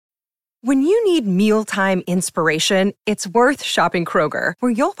When you need mealtime inspiration, it's worth shopping Kroger,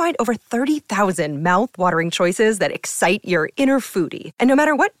 where you'll find over 30,000 mouth-watering choices that excite your inner foodie. And no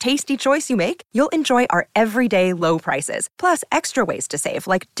matter what tasty choice you make, you'll enjoy our everyday low prices, plus extra ways to save,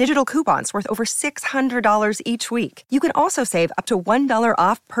 like digital coupons worth over $600 each week. You can also save up to $1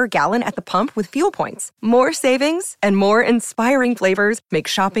 off per gallon at the pump with fuel points. More savings and more inspiring flavors make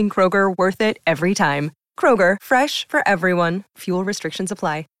shopping Kroger worth it every time. Kroger, fresh for everyone. Fuel restrictions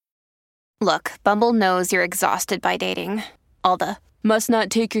apply. Look, Bumble knows you're exhausted by dating. All the, must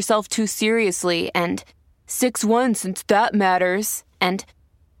not take yourself too seriously, and 6'1" since that matters, and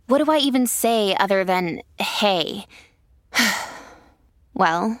what do I even say other than, hey?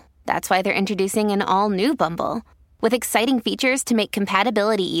 Well, that's why they're introducing an all-new Bumble, with exciting features to make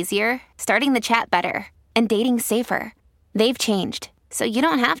compatibility easier, starting the chat better, and dating safer. They've changed, so you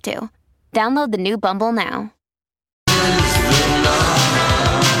don't have to. Download the new Bumble now.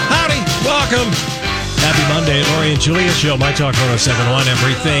 Welcome. Happy Monday, Lori and Julia Show, My Talk 1071,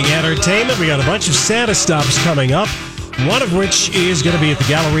 Everything Entertainment. We got a bunch of Santa stops coming up, one of which is going to be at the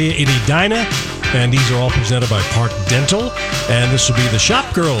Galleria in Edina, and these are all presented by Park Dental. And this will be the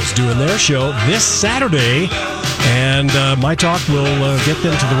Shop Girls doing their show this Saturday. And My Talk will get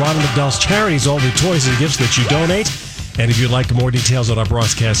them to the Ronald McDonald's charities, all the toys and gifts that you donate. And if you'd like more details on our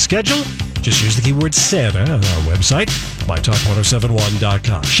broadcast schedule, just use the keyword Santa on our website,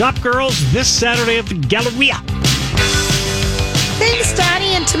 mytalk1071.com. Shop Girls this Saturday at the Galleria. Thanks,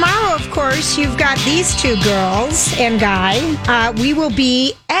 Donnie. And tomorrow, of course, you've got these two girls and guy. We will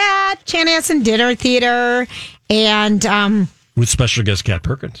be at Chanhassen Dinner Theater, and with special guest Kat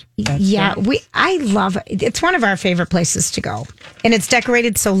Perkins. I love it. It's one of our favorite places to go, and it's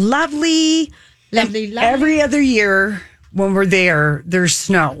decorated so lovely. Lovely. Every other year when we're there, there's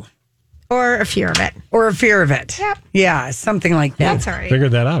snow. Or a fear of it. Yep. Yeah, something like that. That's all right.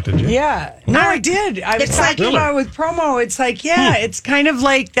 Figured that out, did you? Yeah. No, I did. I was talking about it with promo. It's like, it's kind of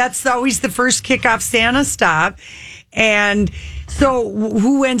like that's always the first kickoff Santa stop. And so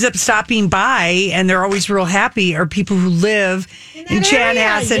who ends up stopping by, and they're always real happy, are people who live in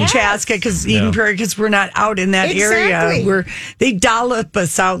Chanhassen, Chaska, Eden Prairie, because we're not out in that area. Where they dollop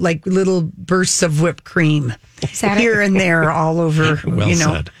us out like little bursts of whipped cream here and there all over. Well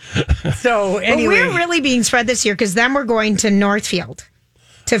said. So anyway. But we're really being spread this year, because then we're going to Northfield,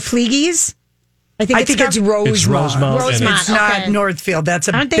 to Fleege's. I think it's Rosemont. It's not Northfield. That's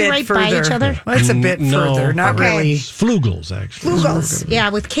a Aren't bit they right further. by each other? Well, it's a bit further. Not really. Flugels, actually. Flugels. Yeah,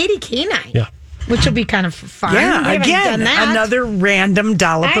 with Katie Canine. Yeah. Which will be kind of fun. Yeah, again, another random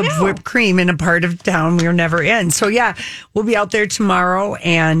dollop of whipped cream in a part of town we were never in. So, we'll be out there tomorw,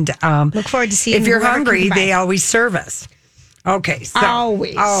 and look forward to seeing. If you're hungry, they always serve us. Okay, so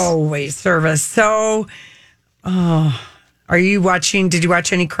always serve us. So, are you watching? Did you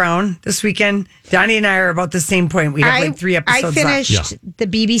watch any Crown this weekend? Donnie and I are about the same point. We have like 3 episodes left. I finished the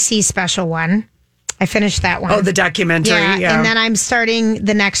BBC special one. I finished that one. Oh, the documentary. Yeah. And then I'm starting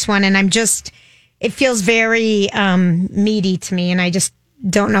the next one, and it feels very meaty to me, and I just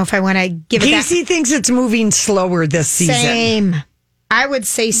don't know if I want to give it that. Casey thinks it's moving slower this season. Same. I would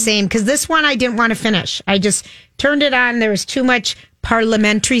say same, because this one I didn't want to finish. I just turned it on. There was too much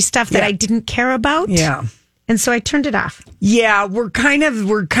parliamentary stuff that I didn't care about. Yeah. And so I turned it off. Yeah, we're kind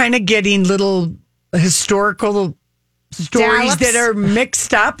of getting little historical stories that are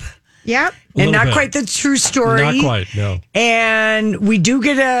mixed up. Yep. And not quite the true story. Not quite, no. And we do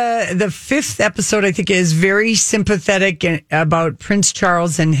get the 5th episode, I think, is very sympathetic about Prince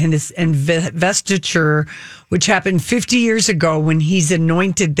Charles and his investiture, which happened 50 years ago when he's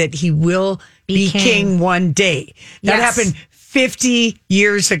anointed that he will be king one day. That happened 50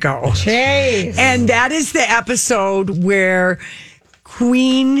 years ago. Jeez. And that is the episode where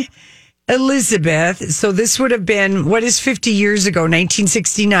Queen Elizabeth, so this would have been, what is 50 years ago,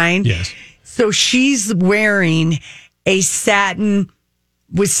 1969? Yes. So she's wearing a satin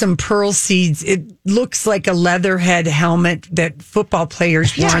with some pearl seeds. It looks like a leatherhead helmet that football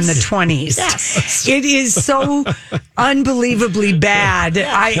players wore in the 20s. Yes. It is so unbelievably bad.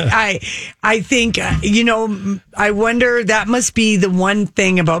 I think, I wonder, that must be the one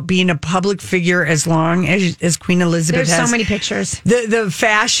thing about being a public figure as long as Queen Elizabeth There's has. so many pictures. The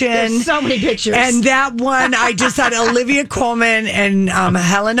fashion. There's so many pictures. And that one, I just thought Olivia Colman and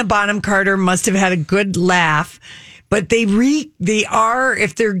Helena Bonham Carter must have had a good laugh. But they are,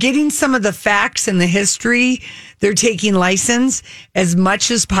 if they're getting some of the facts and the history, they're taking license as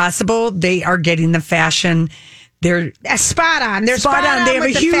much as possible. They are getting the fashion. They're spot on. They're spot on. They have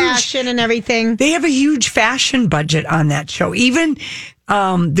with a the fashion and everything. They have a huge fashion budget on that show. Even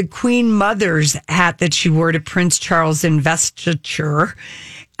the Queen Mother's hat that she wore to Prince Charles' investiture.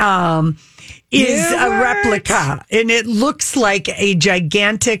 is a replica, and it looks like a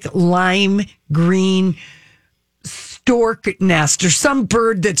gigantic lime green stork nest or some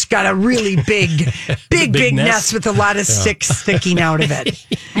bird that's got a really big nest with a lot of sticks sticking out of it.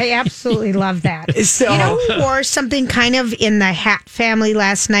 I absolutely love that. So, you know who wore something kind of in the hat family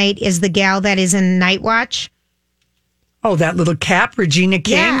last night is the gal that is in Night Watch. Oh, that little cap, Regina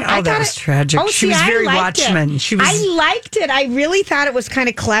King. Yeah, that was tragic. She was very Watchmen. I liked it. I really thought it was kind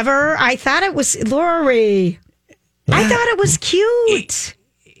of clever. I thought it was Lori. I thought it was cute.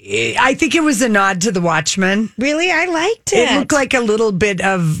 I think it was a nod to the Watchmen. Really, I liked it. It looked like a little bit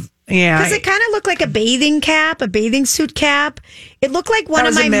of because it kind of looked like a bathing suit cap. It looked like one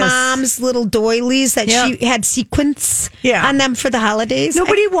of my mom's little doilies that she had sequins on them for the holidays.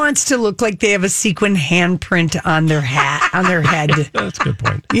 Nobody wants to look like they have a sequin handprint on their hat, on their head. That's a good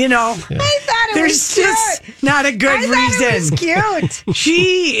point. You know, I thought it was cute. Just not a good reason. It was cute.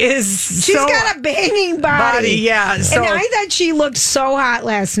 She's got a banging body. Yeah. So, and I thought she looked so hot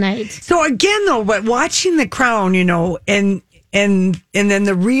last night. So again, though, but watching The Crown, you know, and then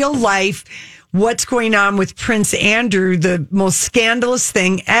the real life, what's going on with Prince Andrew, the most scandalous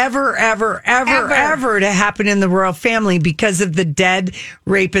thing ever to happen in the royal family because of the dead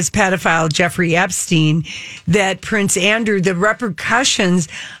rapist pedophile Jeffrey Epstein, that Prince Andrew, the repercussions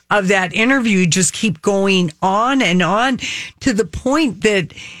of that interview just keep going on and on to the point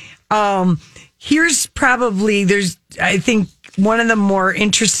that there's I think one of the more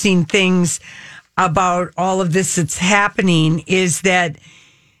interesting things about all of this that's happening is that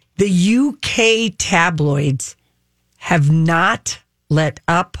the UK tabloids have not let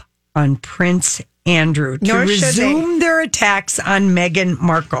up on Prince Andrew to resume their attacks on Meghan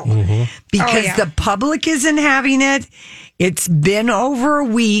Markle because the public isn't having it. It's been over a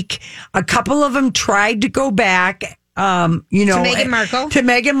week. A couple of them tried to go back. To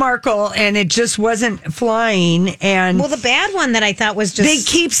Meghan Markle, and it just wasn't flying. And the bad one that I thought was just they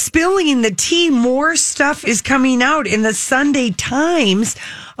keep spilling the tea. More stuff is coming out in the Sunday Times.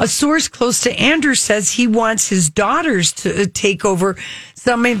 A source close to Andrew says he wants his daughters to take over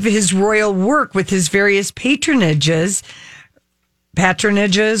some of his royal work with his various patronages,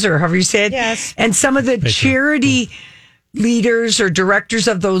 or however you say it. Yes, and some of the charity leaders or directors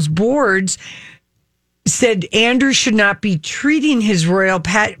of those boards said Andrew should not be treating his royal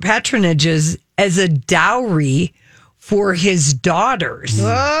patronages as a dowry for his daughters.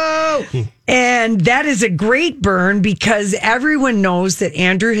 Whoa! And that is a great burn because everyone knows that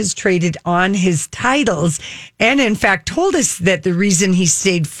Andrew has traded on his titles and, in fact, told us that the reason he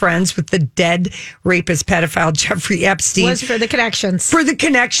stayed friends with the dead rapist pedophile Jeffrey Epstein was for the connections. For the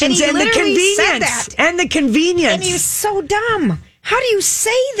connections and the convenience. And the convenience. And he's so dumb. How do you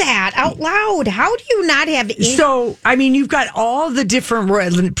say that out loud? How do you not have... So, I mean, you've got all the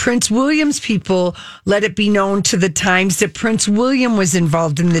different... Prince William's people let it be known to the Times that Prince William was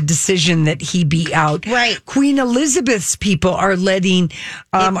involved in the decision that he be out. Right. Queen Elizabeth's people are letting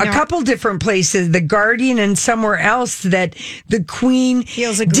a couple different places, The Guardian and somewhere else, that the Queen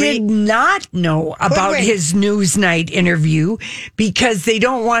did not know about his Newsnight interview because they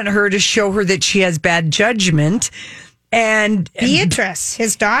don't want her to show her that she has bad judgment. And Beatrice,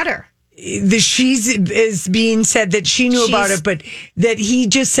 his daughter, is being said that she knew about it, but that he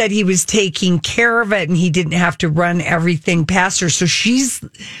just said he was taking care of it and he didn't have to run everything past her. So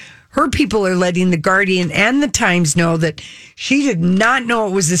her people are letting The Guardian and the Times know that she did not know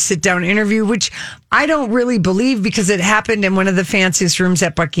it was a sit-down interview, which I don't really believe because it happened in one of the fanciest rooms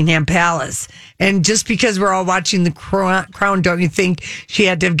at Buckingham Palace. And just because we're all watching The Crown, don't you think she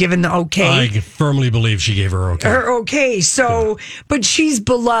had to have given the okay? I firmly believe she gave her okay. Her okay. So, but she's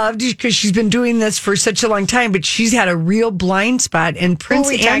beloved because she's been doing this for such a long time, but she's had a real blind spot. And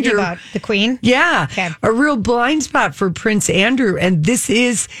Prince Andrew... about the Queen? Yeah. Okay. A real blind spot for Prince Andrew. And this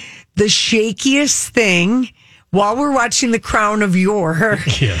is the shakiest thing while we're watching The Crown of Yore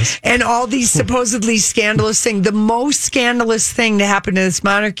and all these supposedly scandalous things. The most scandalous thing to happen to this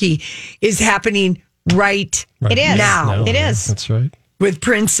monarchy is happening right it is. now. It is. That's right. With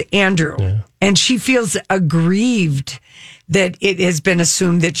Prince Andrew. Yeah. And she feels aggrieved that it has been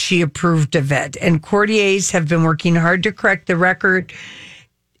assumed that she approved of it. And courtiers have been working hard to correct the record.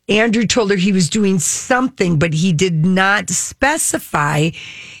 Andrew told her he was doing something, but he did not specify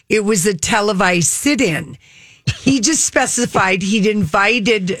it was a televised sit-in. He just specified he'd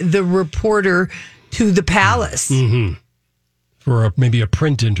invited the reporter to the palace. Mm-hmm. For maybe a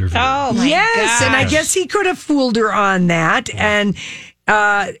print interview. Oh, my gosh. And I guess he could have fooled her on that. And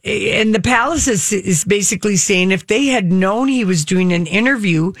the palace is basically saying if they had known he was doing an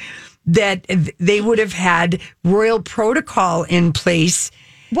interview, that they would have had royal protocol in place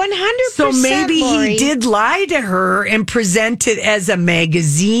 100%. So maybe Lori. he did lie to her and present it as a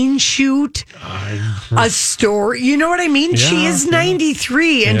magazine shoot, a story. You know what I mean? She is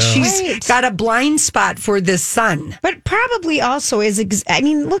 93 and she's got a blind spot for this son. But probably also is. I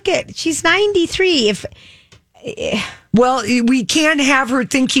mean, look at she's 93. Well, we can't have her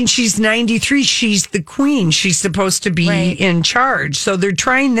thinking she's 93. She's the queen. She's supposed to be in charge. So they're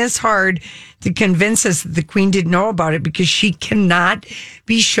trying this hard to convince us that the queen didn't know about it because she cannot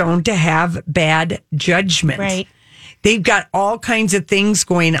be shown to have bad judgment. Right. They've got all kinds of things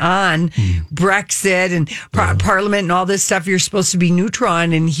going on, Brexit and Parliament and all this stuff you're supposed to be neutral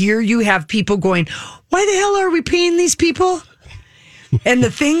on. And here you have people going, why the hell are we paying these people? And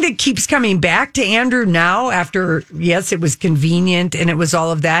the thing that keeps coming back to Andrew now after, yes, it was convenient and it was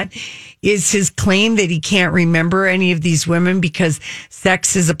all of that, is his claim that he can't remember any of these women because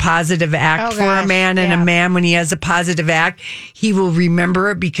sex is a positive act for a man, and a man, when he has a positive act, he will remember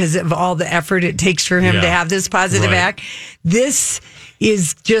it because of all the effort it takes for him to have this positive act. This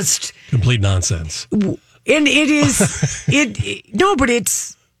is just complete nonsense. And it is, but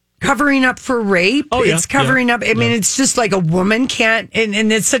it's covering up for rape. Oh, yeah, it's covering up. I mean, it's just like a woman can't,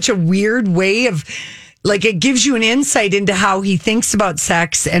 and it's such a weird way of, like, it gives you an insight into how he thinks about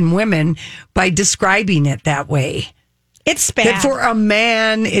sex and women by describing it that way. It's bad. That for a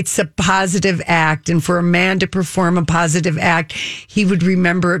man, it's a positive act. And for a man to perform a positive act, he would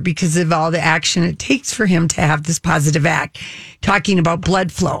remember it because of all the action it takes for him to have this positive act. Talking about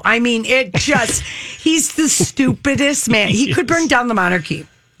blood flow. I mean, it just, he's the stupidest man. He could bring down the monarchy,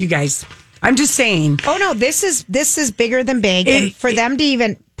 you guys. I'm just saying. Oh, no, this is bigger than big. And for them to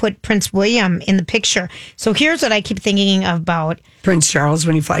even put Prince William in the picture. So here's what I keep thinking about. Prince Charles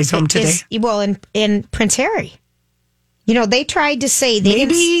when he flies home today. And Prince Harry. You know, they tried to say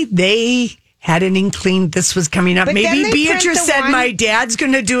maybe they had an inkling this was coming up. Maybe Beatrice said, my dad's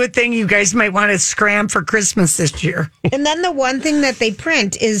going to do a thing. You guys might want to scram for Christmas this year. And then the one thing that they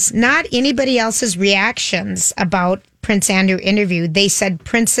print is not anybody else's reactions about Prince Andrew interview. They said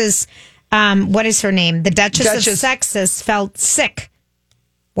Princess, what is her name? The Duchess of Sussex felt sick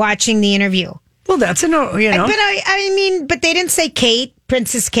watching the interview. Well, that's but I mean, but they didn't say Kate,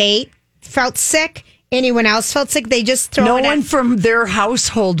 Princess Kate felt sick. Anyone else felt sick? They just throw it. No one from their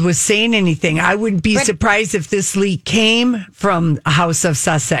household was saying anything. I wouldn't be surprised if this leak came from House of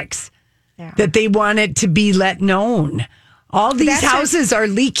Sussex, that they wanted to be let known. All these houses are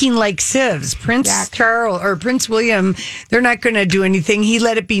leaking like sieves. Prince Charles or Prince William, they're not going to do anything. He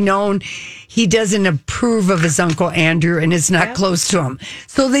let it be known he doesn't approve of his Uncle Andrew and is not close to him.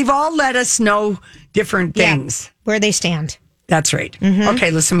 So they've all let us know different things. Where they stand. That's right. Mm-hmm. Okay,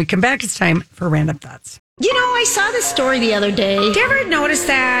 listen, we come back. It's time for Random Thoughts. You know, I saw this story the other day. Did you ever notice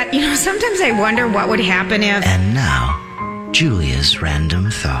that? You know, sometimes I wonder what would happen if... And now, Julia's Random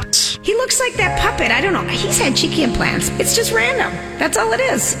Thoughts. He looks like that puppet. I don't know. He's had cheeky implants. It's just random. That's all it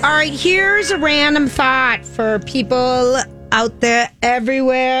is. All right, here's a random thought for people out there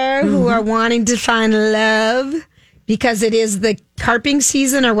everywhere who are wanting to find love. Because it is the carping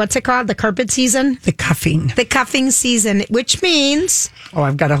season, or what's it called? The carpet season? The cuffing. The cuffing season, which means... Oh,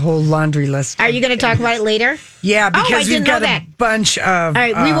 I've got a whole laundry list. Are you going to talk about it later? Yeah, because we've got a bunch of... All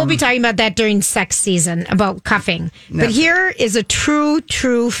right, we will be talking about that during sex season, about cuffing. No. But here is a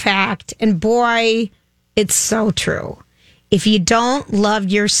true fact. And boy, it's so true. If you don't love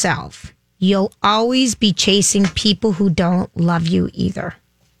yourself, you'll always be chasing people who don't love you either.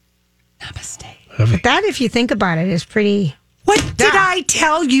 Namaste. But that, if you think about it, is pretty... What did I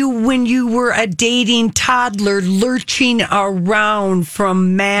tell you when you were a dating toddler lurching around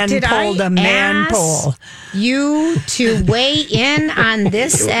from man pole to man pole? You to weigh in on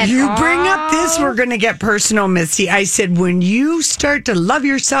this at all? You bring up this, we're going to get personal, Missy. I said, when you start to love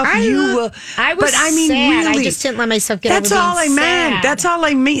yourself, you will. I was sad. Really, I just didn't let myself get over being sad. That's all I meant. That's all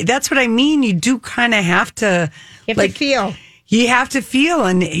I mean. That's what I mean. You do kind of have to... You have to feel. You have to feel,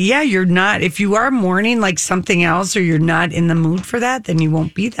 and you're not, if you are mourning like something else or you're not in the mood for that, then you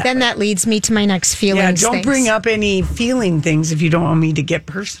won't be that. Then that leads me to my next feelings. Yeah, don't bring up any feeling things if you don't want me to get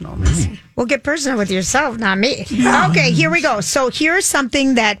personal. Well, get personal with yourself, not me. Okay, here we go. So here's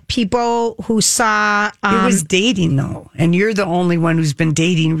something that people who saw... it was dating, though, and you're the only one who's been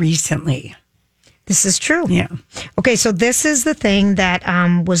dating recently. This is true. Yeah. Okay, so this is the thing that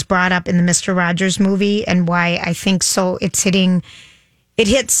was brought up in the Mr. Rogers movie and why I think so it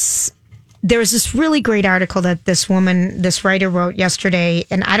hits, there was this really great article that this writer wrote yesterday,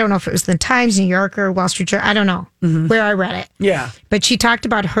 and I don't know if it was the Times, New Yorker, Wall Street Journal, I don't know where I read it. Yeah. But she talked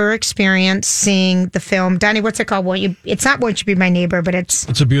about her experience seeing the film. Donnie, what's it called? It's not Won't You Be My Neighbor, but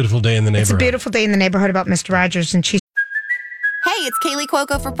it's a Beautiful Day in the Neighborhood. It's a Beautiful Day in the Neighborhood about Mr. Rogers, and she... Hey, it's Kaylee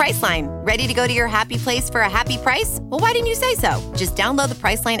Cuoco for Priceline. Ready to go to your happy place for a happy price? Well, why didn't you say so? Just download the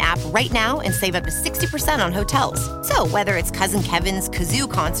Priceline app right now and save up to 60% on hotels. So whether it's Cousin Kevin's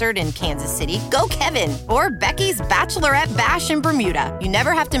Kazoo Concert in Kansas City, go Kevin, or Becky's Bachelorette Bash in Bermuda, you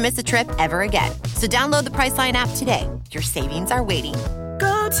never have to miss a trip ever again. So download the Priceline app today. Your savings are waiting.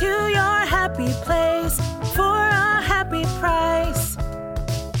 Go to your happy place for a happy price.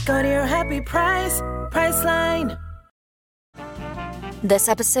 Go to your happy price, Priceline. This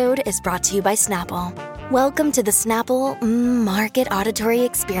episode is brought to you by Snapple. Welcome to the Snapple Market Auditory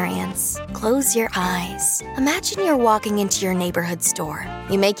Experience. Close your eyes. Imagine you're walking into your neighborhood store.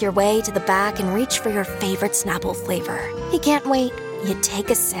 You make your way to the back and reach for your favorite Snapple flavor. You can't wait. You take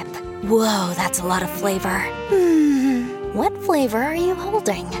a sip. Whoa, that's a lot of flavor. What flavor are you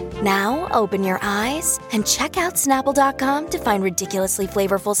holding? Now open your eyes and check out Snapple.com to find ridiculously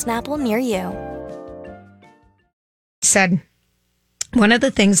flavorful Snapple near you. Said one of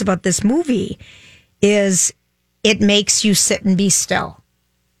the things about this movie is it makes you sit and be still.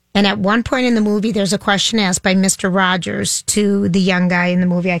 And at one point in the movie, there's a question asked by Mr. Rogers to the young guy in the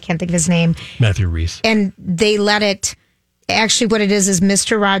movie. I can't think of his name. Matthew Rhys. And they let it, actually what it is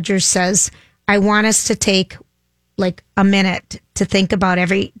Mr. Rogers says, I want us to take like a minute to think about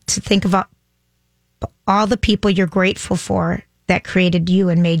all the people you're grateful for that created you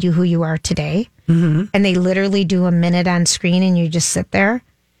and made you who you are today. Mm-hmm. And they literally do a minute on screen and you just sit there.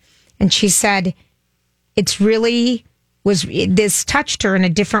 And she said, this touched her in a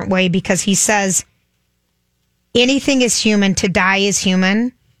different way because he says, anything is human, to die is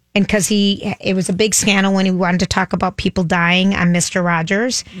human. And because it was a big scandal when he wanted to talk about people dying on Mr.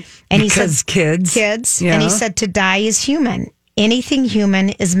 Rogers. And because he said, kids. Yeah. And he said, to die is human. Anything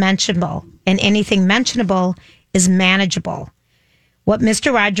human is mentionable, and anything mentionable is manageable. What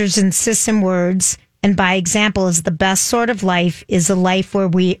Mr. Rogers insists in words and by example is the best sort of life is a life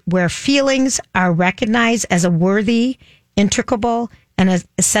where feelings are recognized as a worthy, integral, and an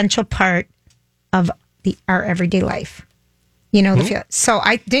essential part of our everyday life. You know, so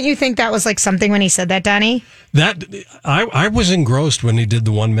didn't you think that was like something when he said that, Donnie? That I was engrossed when he did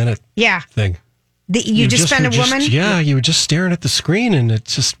the 1 minute thing. You just spend a woman? You were just staring at the screen and it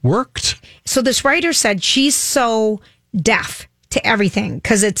just worked. So this writer said she's so deaf to everything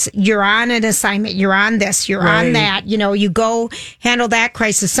because you're on an assignment, you're on this, you're on that, you go handle that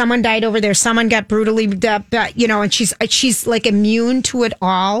crisis. Someone died over there, someone got brutally, and she's like immune to it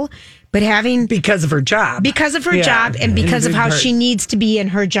all. But because of her job, and because of how she needs to be in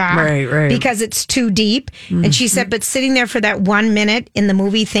her job, right. Because it's too deep. Mm-hmm. And she said, but sitting there for that 1 minute in the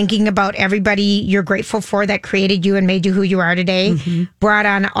movie, thinking about everybody you're grateful for that created you and made you who you are today, brought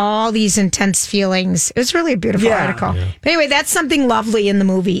on all these intense feelings. It was really a beautiful article. Yeah. But anyway, that's something lovely in the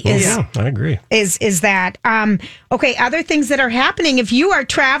movie. I agree. Is that okay? Other things that are happening. If you are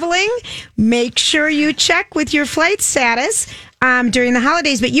traveling, make sure you check with your flight status. During the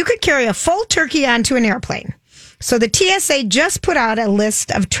holidays, but you could carry a full turkey onto an airplane. So the TSA just put out a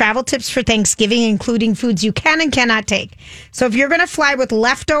list of travel tips for Thanksgiving, including foods you can and cannot take. So if you're going to fly with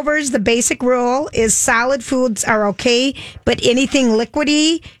leftovers, the basic rule is solid foods are okay, but anything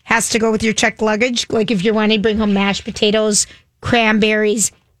liquidy has to go with your checked luggage. Like if you're wanting to bring home mashed potatoes,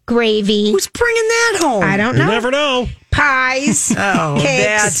 cranberries, gravy. Who's bringing that home? I don't know. You never know. Pies, cakes,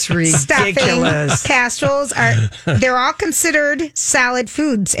 that's ridiculous. Stuffing, casseroles they're all considered salad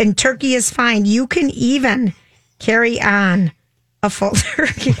foods, and turkey is fine. You can even carry on a full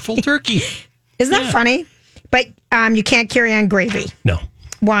turkey. Isn't that funny? But you can't carry on gravy. No.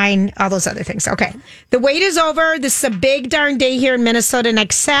 Wine, all those other things. Okay. The wait is over. This is a big darn day here in Minnesota.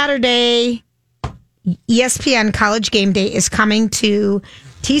 Next Saturday, ESPN College Game Day is coming to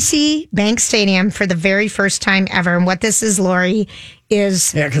TC Bank Stadium for the very first time ever. And what this is, Lori,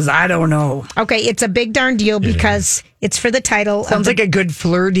 is... Yeah, because I don't know. Okay, it's a big darn deal because it's for the title. Sounds like a good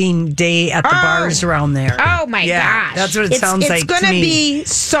flirting day at the bars around there. Oh, my gosh. That's what it sounds like to me. It's going to be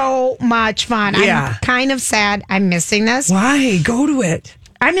so much fun. Yeah. I'm kind of sad I'm missing this. Why? Go to it.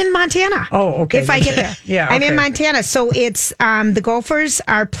 I'm in Montana. Oh, okay. If I get there. Yeah, I'm in Montana. So it's the Gophers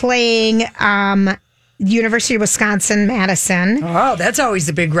are playing... University of Wisconsin-Madison. Oh, that's always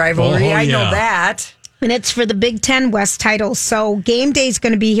a big rivalry. I know that. And it's for the Big Ten West title. So game day is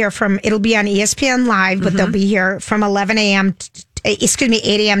going to be here it'll be on ESPN Live, but they'll be here from 8 a.m.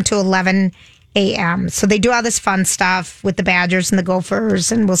 to 11 a.m. So they do all this fun stuff with the Badgers and the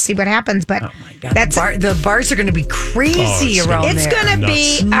Gophers, and we'll see what happens. But the bars are going to be crazy around there. It's going to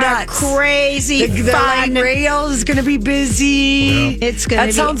be a crazy the fun. light rail is going to be busy. Yeah. It's going to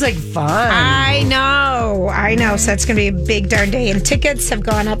be. That sounds like fun. I know. So it's going to be a big darn day, and tickets have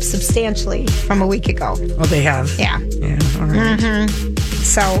gone up substantially from a week ago. Oh, they have. Yeah. All right.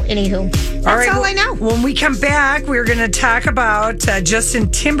 So, anywho, that's all I know. When we come back, we're going to talk about Justin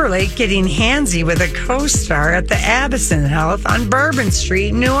Timberlake getting handsy with a co-star at the Addison Health on Bourbon Street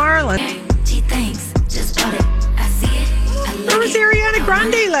in New Orleans. Where was Ariana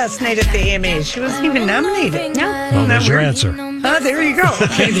Grande last night at the AMAs? She wasn't even nominated. No. Well, there's your answer. There you go.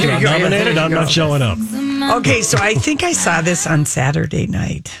 Okay, there you go. Nominated, I'm not showing up. Okay, so I think I saw this on Saturday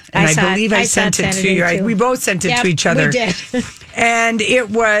night. And I believe I sent it to you. We both sent it to each other. We did. And it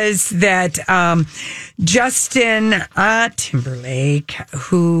was that Justin Timberlake,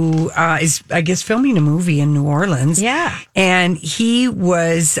 who is, I guess, filming a movie in New Orleans. Yeah. And he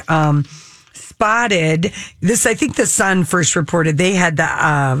was spotted. This, I think the Sun first reported. They had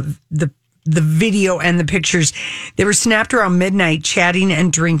the video and the pictures. They were snapped around midnight chatting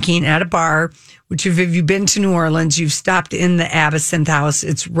and drinking at a bar, which if you've been to New Orleans, you've stopped in the Absinthe House.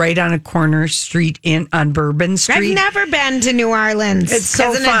 It's right on a corner street on Bourbon Street. I've never been to New Orleans as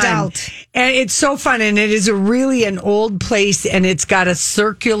an adult. And it's so fun. And it is really an old place, and it's got a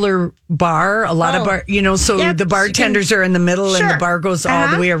circular bar, a lot of bar, so the bartenders are in the middle and the bar goes all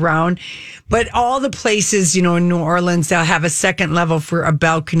the way around. But all the places, in New Orleans, they'll have a second level for a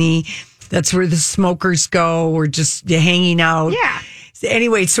balcony. That's where the smokers go or just hanging out. Yeah.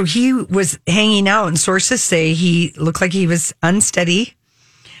 Anyway, so he was hanging out, and sources say he looked like he was unsteady,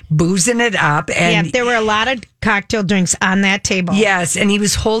 boozing it up. And there were a lot of cocktail drinks on that table. Yes, and he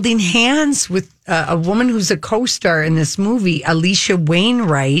was holding hands with a woman who's a co-star in this movie, Alicia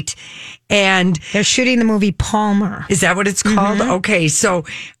Wainwright. And they're shooting the movie Palmer. Is that what it's called? Mm-hmm. Okay, so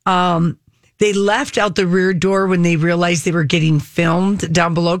they left out the rear door when they realized they were getting filmed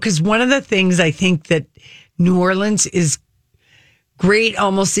down below. Because one of the things I think that New Orleans is great,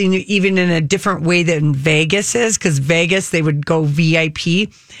 almost even in a different way than Vegas is, because Vegas, they would go VIP.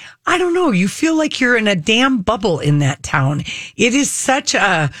 I don't know. You feel like you're in a damn bubble in that town. It is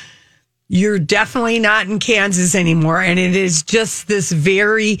you're definitely not in Kansas anymore. And it is just this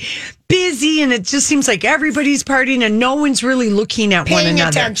very busy, and it just seems like everybody's partying and no one's really looking at one another. Paying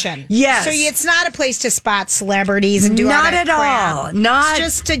attention. Yes. So it's not a place to spot celebrities and do all that crap. Not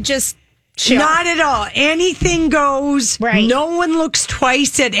it's just to chill. Not at all. Anything goes. Right. No one looks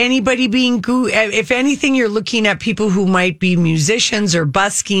twice at anybody being If anything, you're looking at people who might be musicians or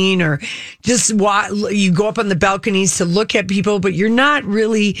busking or just you go up on the balconies to look at people, but you're not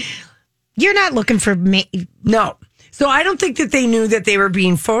really. You're not looking for me. No. So I don't think that they knew that they were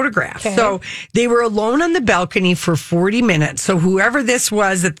being photographed. Okay. So they were alone on the balcony for 40 minutes. So whoever this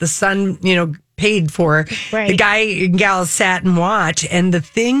was that the Sun, paid for, the guy and gal sat and watched. And the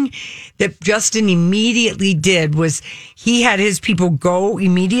thing that Justin immediately did was he had his people go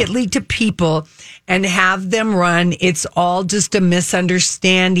immediately to people and have them run. It's all just a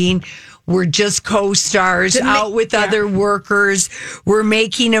misunderstanding. We're just co-stars out with other workers. We're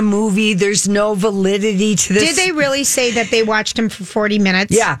making a movie. There's no validity to this. Did they really say that they watched him for 40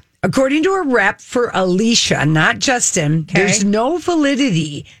 minutes? Yeah. According to a rep for Alicia, not Justin, there's no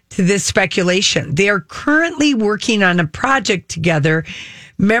validity to this speculation. They are currently working on a project together.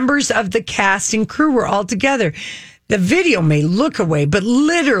 Members of the cast and crew were all together. The video may look away, but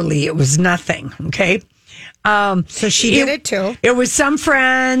literally it was nothing. Okay. So she did it too. It was some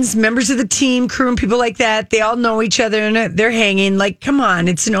friends, members of the team, crew, and people like that. They all know each other and they're hanging. Like, come on,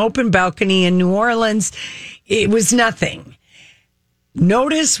 it's an open balcony in New Orleans. It was nothing.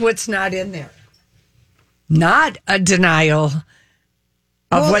 Notice what's not in there. Not a denial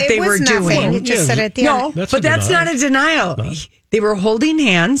of what they were doing. It just said at the end. No, but that's not a denial. No. They were holding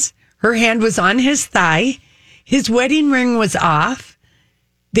hands. Her hand was on his thigh. His wedding ring was off.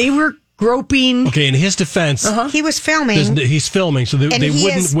 They were groping. Okay, in his defense, he was filming. He's filming, so they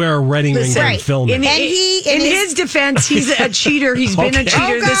wouldn't wear a wedding ring during filming. In his defense, he's a cheater. He's been a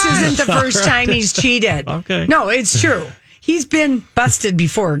cheater. This isn't the first time he's cheated. Okay. No, it's true. He's been busted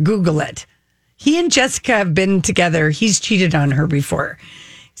before. Google it. He and Jessica have been together. He's cheated on her before.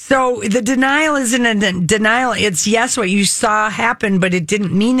 So the denial isn't a denial. It's yes, what you saw happen, but it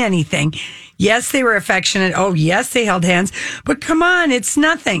didn't mean anything. Yes, they were affectionate. Oh, yes, they held hands. But come on, it's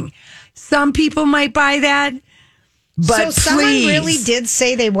nothing. Some people might buy that, but so someone really did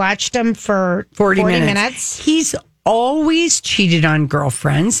say they watched him for 40 minutes. He's always cheated on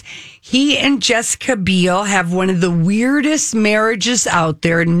girlfriends. He and Jessica Biel have one of the weirdest marriages out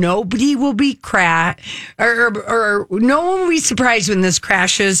there. Nobody will be or no one will be surprised when this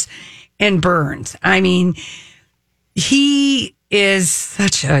crashes and burns. I mean, he is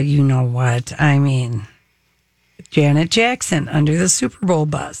such a you know what. I mean, Janet Jackson under the Super Bowl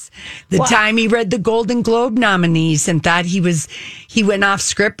bus. The time he read the Golden Globe nominees and thought he went off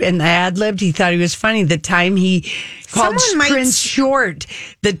script and ad-libbed, he thought he was funny. The time he called Prince short.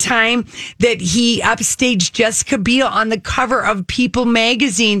 The time that he upstaged Jessica Biel on the cover of People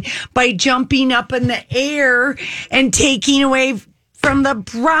magazine by jumping up in the air and taking away from the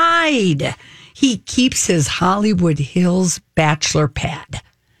bride. He keeps his Hollywood Hills bachelor pad.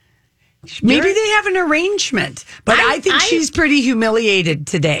 Maybe they have an arrangement, but I think she's pretty humiliated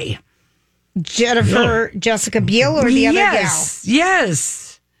today. Jessica Biel or the other gal?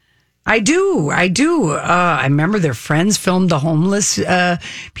 Yes. I do. I remember their friends filmed the homeless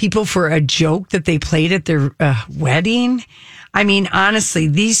people for a joke that they played at their wedding. I mean, honestly,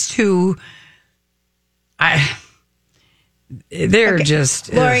 these two, they're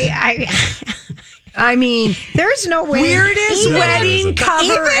just... Lori, I mean, there's no way. Weirdest wedding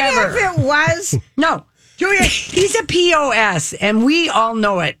cover ever. If it was. No. Julia, he's a POS, and we all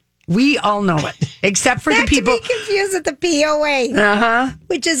know it. Except for the people. Not to be confused with the POA. Uh-huh.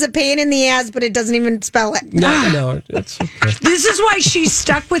 Which is a pain in the ass, but it doesn't even spell it. No, it's okay. This is why she's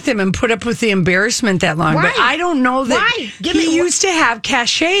stuck with him and put up with the embarrassment that long. Why? But I don't know that he used to have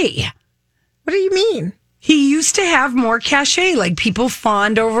cachet. What do you mean? He used to have more cachet. Like, people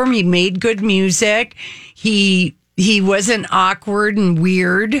fawned over him. He made good music. He wasn't awkward and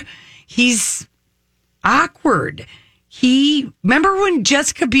weird. He's awkward. Remember when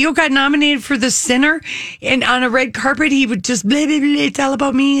Jessica Biel got nominated for The Sinner, and on a red carpet, he would just, blah, blah, blah, it's all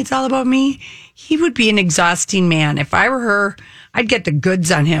about me, it's all about me. He would be an exhausting man. If I were her, I'd get the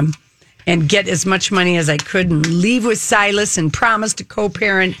goods on him and get as much money as I could and leave with Silas and promise to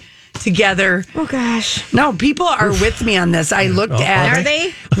co-parent together. Oh gosh. No, people are with me on this. I looked at Are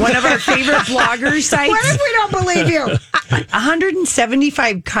they? One of our favorite blogger sites. What if we don't believe you?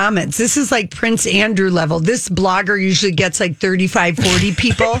 175 comments. This is like Prince Andrew level. This blogger usually gets like 35, 40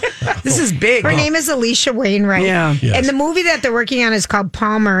 people. This is big. Her name is Alicia Wainwright. Yeah. Yes. And the movie that they're working on is called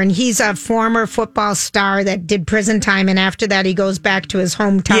Palmer, and he's a former football star that did prison time, and after that he goes back to his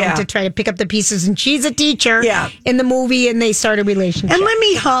hometown to try to pick up the pieces, and she's a teacher in the movie, and they start a relationship. And let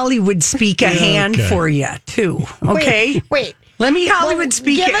me Hollywood speak a hand for you, too. Okay? Wait. Let me Hollywood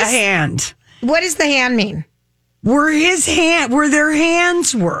speak a hand. What does the hand mean? Where their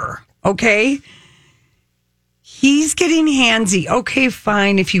hands were, okay? He's getting handsy. Okay,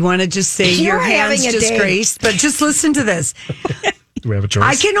 fine, if you want to just say your hand's disgraced, but just listen to this. Do we have a choice?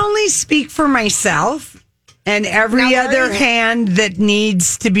 I can only speak for myself and every other hand that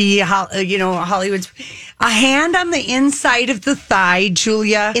needs to be, Hollywood's. A hand on the inside of the thigh,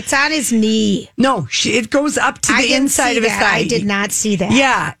 Julia. It's on his knee. No, it goes up to the inside of his thigh. I did not see that.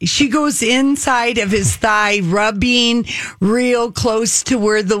 Yeah, she goes inside of his thigh, rubbing real close to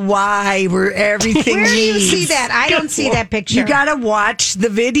where the Y, where everything Where do you needs. see that? I don't see that picture. You got to watch the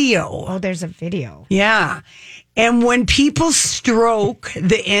video. Oh, there's a video. Yeah. And when people stroke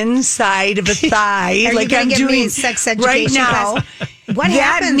the inside of a thigh, like I'm doing sex education right now, what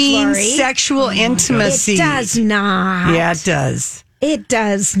that happens, means Lori? sexual intimacy. It does not. Yeah, it does. It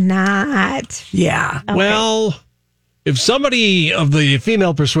does not. Yeah. Okay. Well, if somebody of the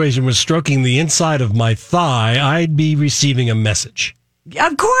female persuasion was stroking the inside of my thigh, I'd be receiving a message.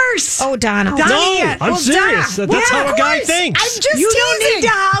 Of course. Oh, Donald. No, I'm serious. That's how a guy thinks. I'm just You teasing. don't need to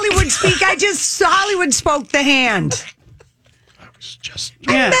Hollywood speak. I just Hollywood spoke the hand.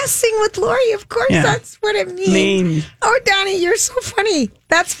 I'm messing with Lori. Of course, that's what it means. Oh, Donnie, you're so funny.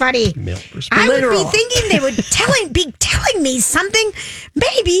 That's funny. I would be thinking they would be telling me something.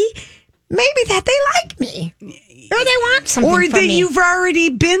 Maybe that they like me. Or they want something Or from that me. you've already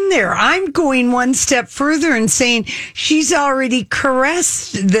been there. I'm going one step further and saying she's already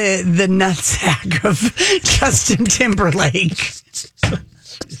caressed the nutsack of Justin Timberlake.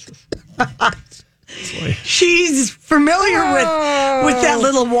 She's familiar with that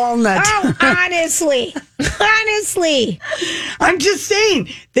little walnut. Oh, honestly. I'm just saying,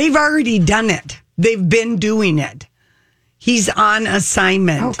 they've already done it. They've been doing it. He's on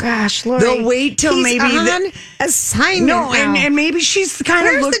assignment. Oh, gosh, Lori. They'll wait till He's on assignment. No, now. and maybe she's kind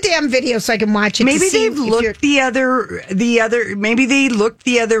of Where's the damn video so I can watch it? Maybe they've looked the other. Maybe they looked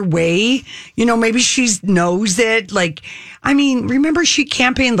the other way. Maybe she knows it. Like, I mean, remember she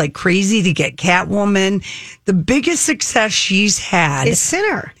campaigned like crazy to get Catwoman. The biggest success she's had is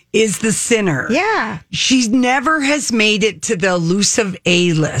Sinner. is the sinner. Yeah. She never has made it to the elusive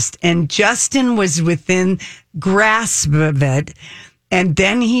A-list. And Justin was within grasp of it. And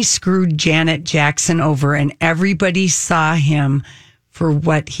then he screwed Janet Jackson over, and everybody saw him for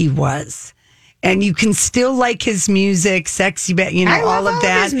what he was. And you can still like his music, sexy, all of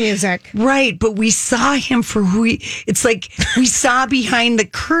that. His music. Right. But we saw him for who it's like we saw behind the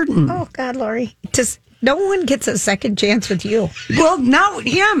curtain. Oh, God, Lori. No one gets a second chance with you. Well, not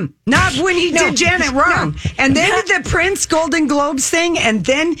him. Not when he did Janet wrong. No. And then the Prince Golden Globes thing, and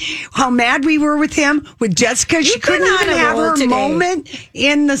then how mad we were with him, with Jessica. She couldn't even have her moment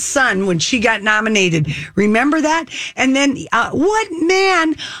in the sun when she got nominated. Remember that? And then what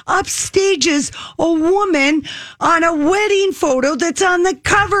man upstages a woman on a wedding photo that's on the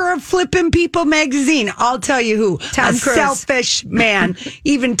cover of Flippin' People magazine? I'll tell you who. Tom Cruise. Selfish man.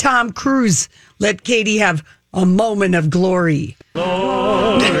 Even Tom Cruise let Katie have a moment of glory.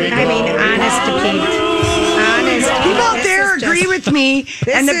 Honest to Pete. Honest. People out there agree with me,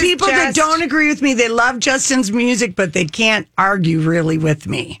 and the people that don't agree with me, they love Justin's music, but they can't argue really with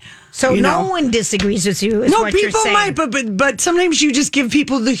me. So no one disagrees with you, is what you're saying. No, people might, but sometimes you just give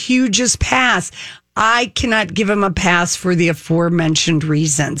people the hugest pass. I cannot give him a pass for the aforementioned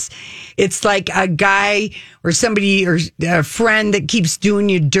reasons. It's like a guy or somebody or a friend that keeps doing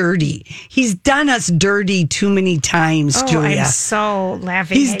you dirty. He's done us dirty too many times, Julia. I'm so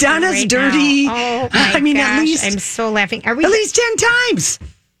laughing. He's done us dirty. Now. Oh, my gosh, at least I'm so laughing. At least 10 times.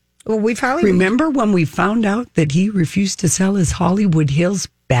 Well, we probably remember when we found out that he refused to sell his Hollywood Hills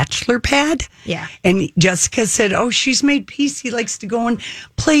bachelor pad? Yeah. And Jessica said, oh, she's made peace. He likes to go and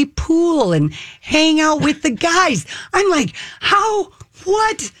play pool and hang out with the guys. I'm like, how?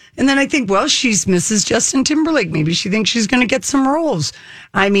 What? And then I think, well, she's Mrs. Justin Timberlake. Maybe she thinks she's going to get some roles.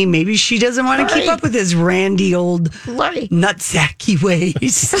 I mean, maybe she doesn't want to keep up with his randy old nutsacky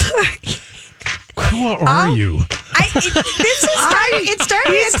ways. Who are you? It's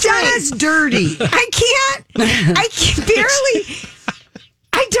starting He's done us dirty. I can't barely.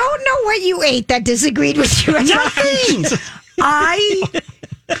 I don't know what you ate that disagreed with you. Nothing. I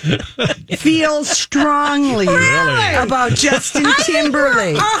feel strongly about Justin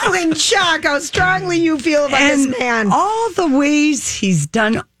Timberlake. I'm all in shock how strongly you feel about this man. All the ways he's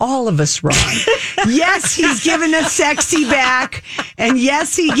done all of us wrong. Yes, he's given us Sexy back, and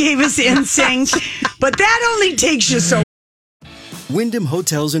yes, he gave us NSYNC, but that only takes you so. Wyndham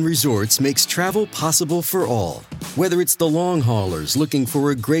Hotels and Resorts makes travel possible for all. Whether it's the long haulers looking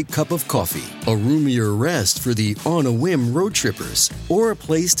for a great cup of coffee, a roomier rest for the on-a-whim road trippers, or a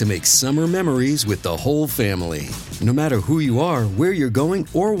place to make summer memories with the whole family. No matter who you are, where you're going,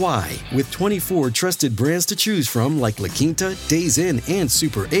 or why, with 24 trusted brands to choose from like La Quinta, Days Inn, and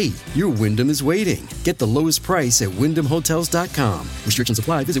Super 8, your Wyndham is waiting. Get the lowest price at WyndhamHotels.com. Restrictions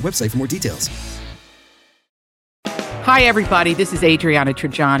apply. Visit website for more details. Hi, everybody. This is Adriana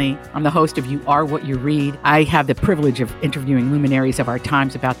Trajani. I'm the host of You Are What You Read. I have the privilege of interviewing luminaries of our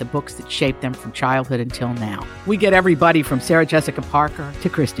times about the books that shaped them from childhood until now. We get everybody from Sarah Jessica Parker to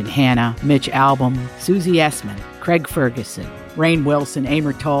Kristen Hanna, Mitch Albom, Susie Essman, Craig Ferguson, Rainn Wilson,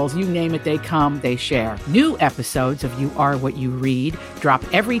 Amor Tolls, you name it, they come, they share. New episodes of You Are What You Read drop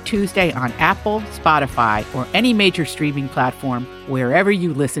every Tuesday on Apple, Spotify, or any major streaming platform wherever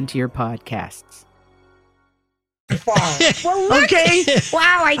you listen to your podcasts. Wow. Well, okay.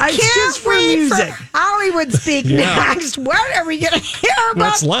 Wow, I can't wait for Hollywood Speak next. What are we going to hear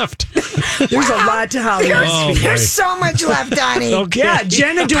about? What's left? There's a lot to Hollywood Speak. There's so much left, Donnie. Okay. Yeah,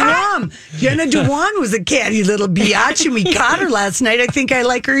 Jenna Dewan. Jenna Dewan was a catty little biatch, and we caught her last night. I think I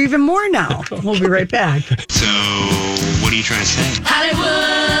like her even more now. We'll be right back. So, what are you trying to say?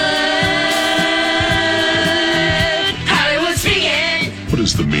 Hollywood Speaking. What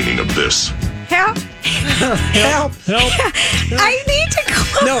is the meaning of this? Help. I need to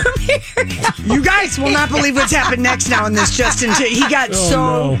come here. You guys will not believe what's happened next now in this Justin. He got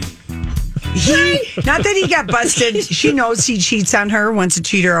not that he got busted. She knows he cheats on her. Once a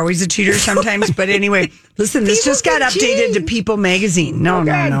cheater, always a cheater sometimes. But anyway, listen, this just got updated to People Magazine. No.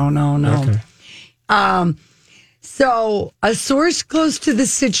 Okay. So a source close to the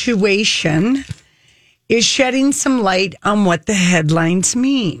situation is shedding some light on what the headlines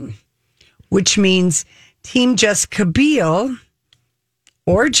mean, which means Team Jessica Biel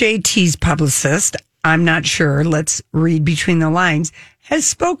or JT's publicist, I'm not sure, let's read between the lines, has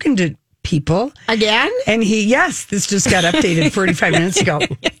spoken to people. Again? And this just got updated 45 minutes ago.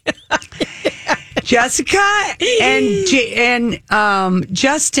 Jessica and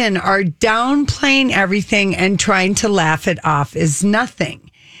Justin are downplaying everything and trying to laugh it off as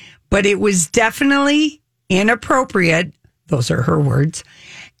nothing. But it was definitely inappropriate, those are her words,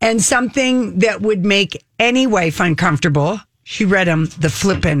 and something that would make any wife uncomfortable. She read him the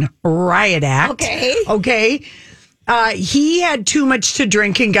flippin' riot act. Okay. He had too much to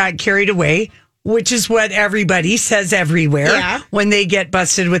drink and got carried away, which is what everybody says everywhere when they get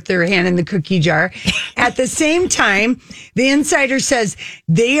busted with their hand in the cookie jar. At the same time, the insider says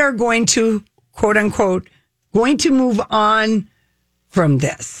they are going to, quote unquote, going to move on from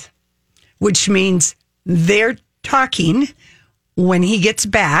this, which means they're talking when he gets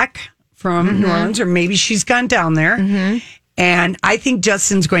back from New Orleans, or maybe she's gone down there. And I think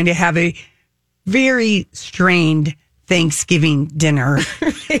Justin's going to have a very strained Thanksgiving dinner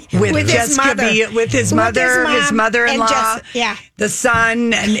with Jessica, with his mother, his mother-in-law, the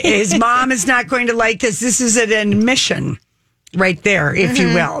son, and his mom is not going to like this. This is an admission right there, if you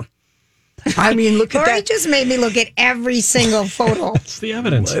will. I mean, look at that. Lori just made me look at every single photo. It's the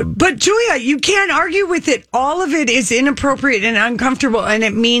evidence. But Julia, you can't argue with it. All of it is inappropriate and uncomfortable, and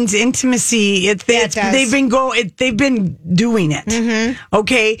it means intimacy. They've been doing it.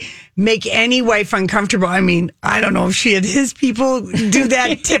 Okay, make any wife uncomfortable. I mean, I don't know if she had his people do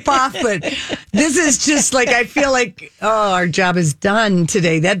that tip off, but this is just like, I feel like, our job is done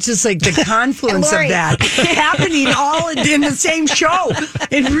today. That's just like the confluence of that happening all in the same show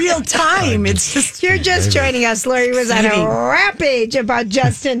in real time. It's just, you're just joining us. Lori was on a rampage about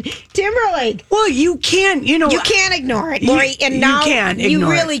Justin Timberlake. Well, you can't ignore it, Lori. And now you can't ignore you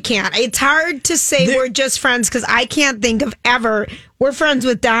really can't. It's hard to say we're just friends because I can't think of ever. We're friends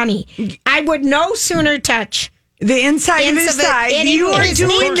with Donnie. I would no sooner touch the inside of his thigh. You are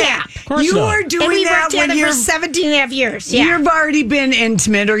doing that. You are doing that when you're for 17 and a half years. Yeah. You've already been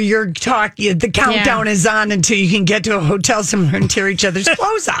intimate, or you're talking. The countdown is on until you can get to a hotel somewhere and tear each other's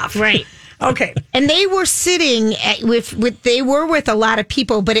clothes off. Right. Okay. And they were sitting they were with a lot of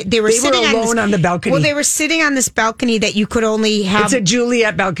people, but they were sitting alone on the balcony. Well, they were sitting on this balcony that you could only have. It's a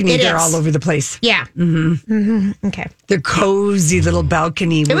Juliet balcony. They're all over the place. Yeah. Okay. The cozy little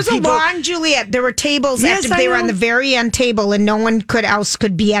balcony. It was a long Juliet. There were tables. They were on the very end table, and no one else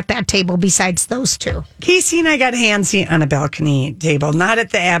could be at that table besides those two. Casey and I got handsy on a balcony table, not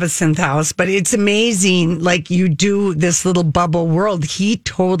at the Absinthe House, but it's amazing. Like, you do this little bubble world. He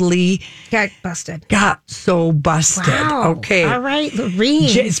totally got so busted. Wow. Okay. All right,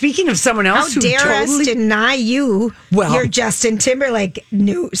 Lorene. Speaking of someone else how dare us deny you your Justin Timberlake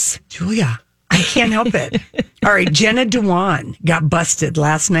news. Julia, I can't help it. All right, Jenna Dewan got busted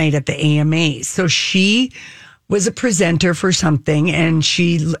last night at the AMA. So she was a presenter for something, and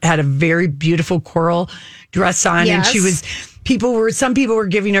she had a very beautiful coral dress on, and she was... Some people were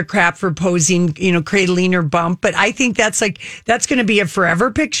giving her crap for posing, cradling her bump, but I think that's going to be a forever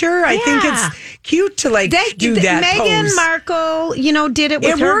picture. I think it's cute to do that. Meghan pose. Markle, did it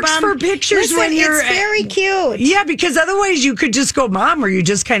with her works bump. for pictures. When you're it's very cute. Yeah, because otherwise you could just go, Mom, are you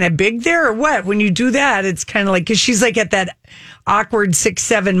just kind of big there or what? When you do that, it's kind of like, because she's like at that awkward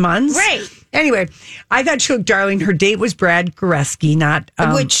 6-7 months. Right. Anyway, I thought she looked darling. Her date was Brad Goreski, not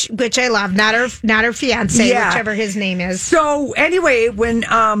which I love, not her fiance, whichever his name is. So anyway, when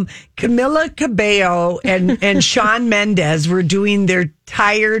Camila Cabello and Shawn Mendes were doing their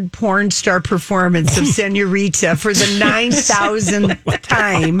tired porn star performance of Senorita for the 9,000th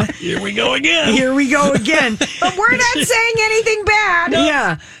time, Here we go again. But we're not saying anything bad.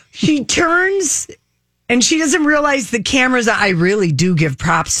 Yeah, she turns. And she doesn't realize the cameras. I really do give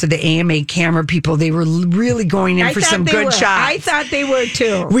props to the AMA camera people. They were really going in for some good shots. I thought they were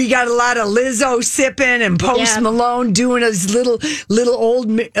too. We got a lot of Lizzo sipping and Post Malone doing his little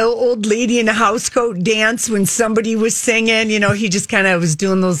old lady in a housecoat dance when somebody was singing. He just kind of was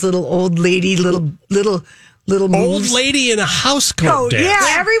doing those little old lady little moves. Old lady in a housecoat dance.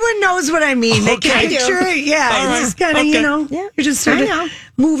 Yeah, everyone knows what I mean. They can picture it. Yeah, it's just kind of, you're just sort of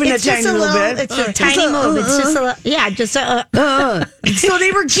moving a tiny little bit. It's a tiny move. It's just So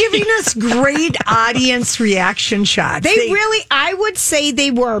they were giving us great audience reaction shots. I would say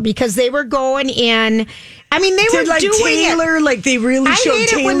they were, because they were going in. I mean, they were doing Taylor, it. They really showed Taylor. I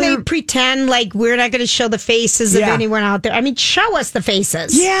hate it when they pretend like we're not going to show the faces of anyone out there. I mean, show us the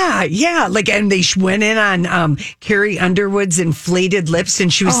faces. Yeah. And they went in on Carrie Underwood's inflated lips,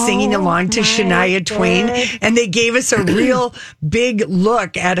 and she was singing along to Shania Twain, and they gave us a real big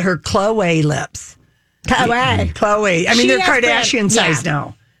look at her Chloe lips. Chloe. I mean, they're Kardashian size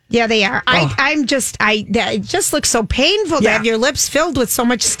now. Yeah, they are. It just looks so painful to have your lips filled with so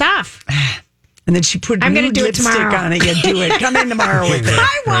much stuff. And then she put nude lipstick on it. Yeah, do it. Come in tomorrow with it.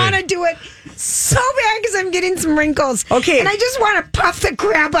 I want to do it so bad because I'm getting some wrinkles. Okay. And I just want to puff the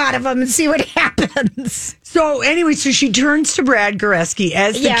crap out of them and see what happens. So anyway, she turns to Brad Goreski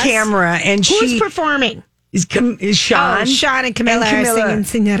as the camera. And who's performing? Is Sean. Sean and Camilla are singing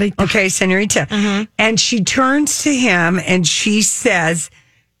Senorita. Okay, Senorita. And she turns to him and she says,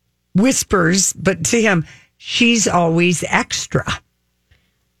 whispers, but to him, she's always extra.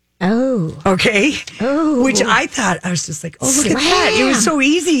 Oh. Okay. Oh. Which I thought, I was just like, oh, look at that. It was so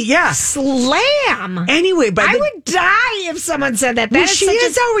easy. Yeah. Slam. Anyway, I would die if someone said that. Well, she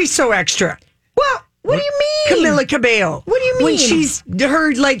is always so extra. Well, what do you mean? Camila Cabello. What do you mean? When she's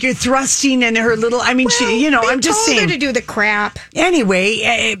like you're thrusting and her little, I mean, I'm just saying. They told her to do the crap.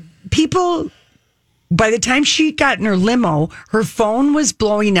 Anyway, people, by the time she got in her limo, her phone was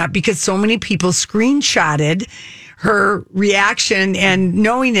blowing up because so many people screenshotted her reaction and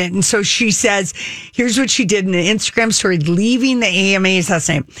knowing it. And so she says, here's what she did in an Instagram story, leaving the AMAs last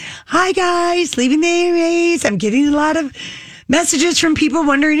night. Hi, guys, leaving the AMAs. I'm getting a lot of messages from people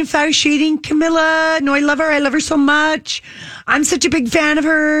wondering if I was shading Camilla. No, I love her. I love her so much. I'm such a big fan of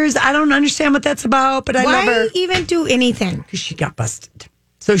hers. I don't understand what that's about, but I love her. Why even do anything? Because she got busted.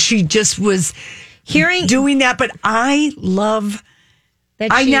 So she just was doing that. But I love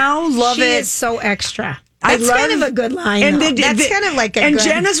that. I now love it. She is so extra. That's kind of a good line. And that's kind of like a and good...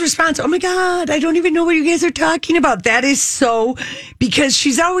 Jenna's response, oh my God, I don't even know what you guys are talking about. That is so, because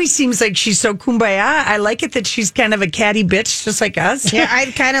she's always seems like she's so kumbaya. I like it that she's kind of a catty bitch, just like us. Yeah,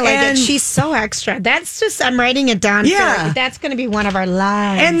 I kind of like it. She's so extra. That's just, I'm writing it down. Yeah. That's going to be one of our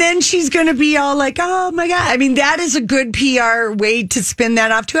lines. And then she's going to be all like, oh my God. I mean, that is a good PR way to spin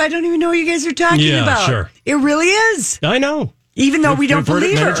that off too. I don't even know what you guys are talking about. Sure. It really is. I know. Even though we don't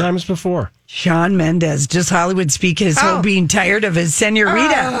believe her. Many times before. Shawn Mendes, just Hollywood speak, his whole being tired of his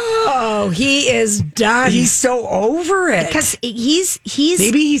senorita. Oh, he is done. He's so over it. Because he's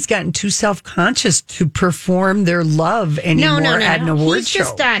maybe he's gotten too self-conscious to perform their love anymore at an awards show. He's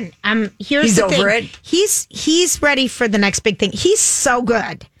just done. He's the over thing. it. He's ready for the next big thing. He's so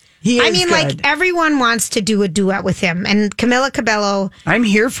good. He is good. Like everyone wants to do a duet with him, and Camila Cabello. I'm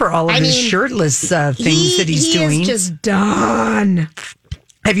here for all of his shirtless things that he's doing. He is just done.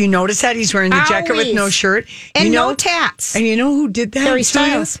 Have you noticed that he's wearing the jacket with no shirt and no tats? And you know who did that? Harry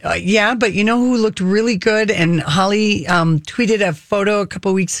Styles. Yeah, but you know who looked really good? And Holly tweeted a photo a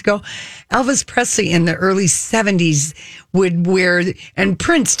couple of weeks ago. Elvis Presley in the early 70s would wear, and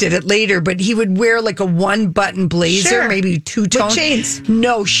Prince did it later, but he would wear like a one-button blazer, maybe two-tone. With chains.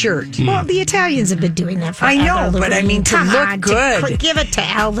 No shirt. Well, the Italians have been doing that forever. I know, but I mean, to look good. Give it to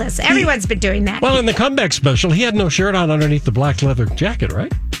Elvis. Everyone's been doing that. Well, in the comeback special, he had no shirt on underneath the black leather jacket,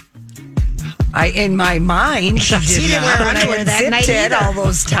 right? In my mind, he didn't wear underwear that night either. All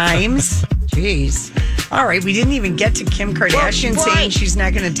those times. Jeez. All right, we didn't even get to Kim Kardashian saying she's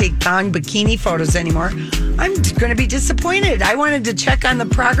not going to take thong bikini photos anymore. I'm going to be disappointed. I wanted to check on the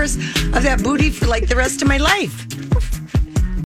progress of that booty for like the rest of my life.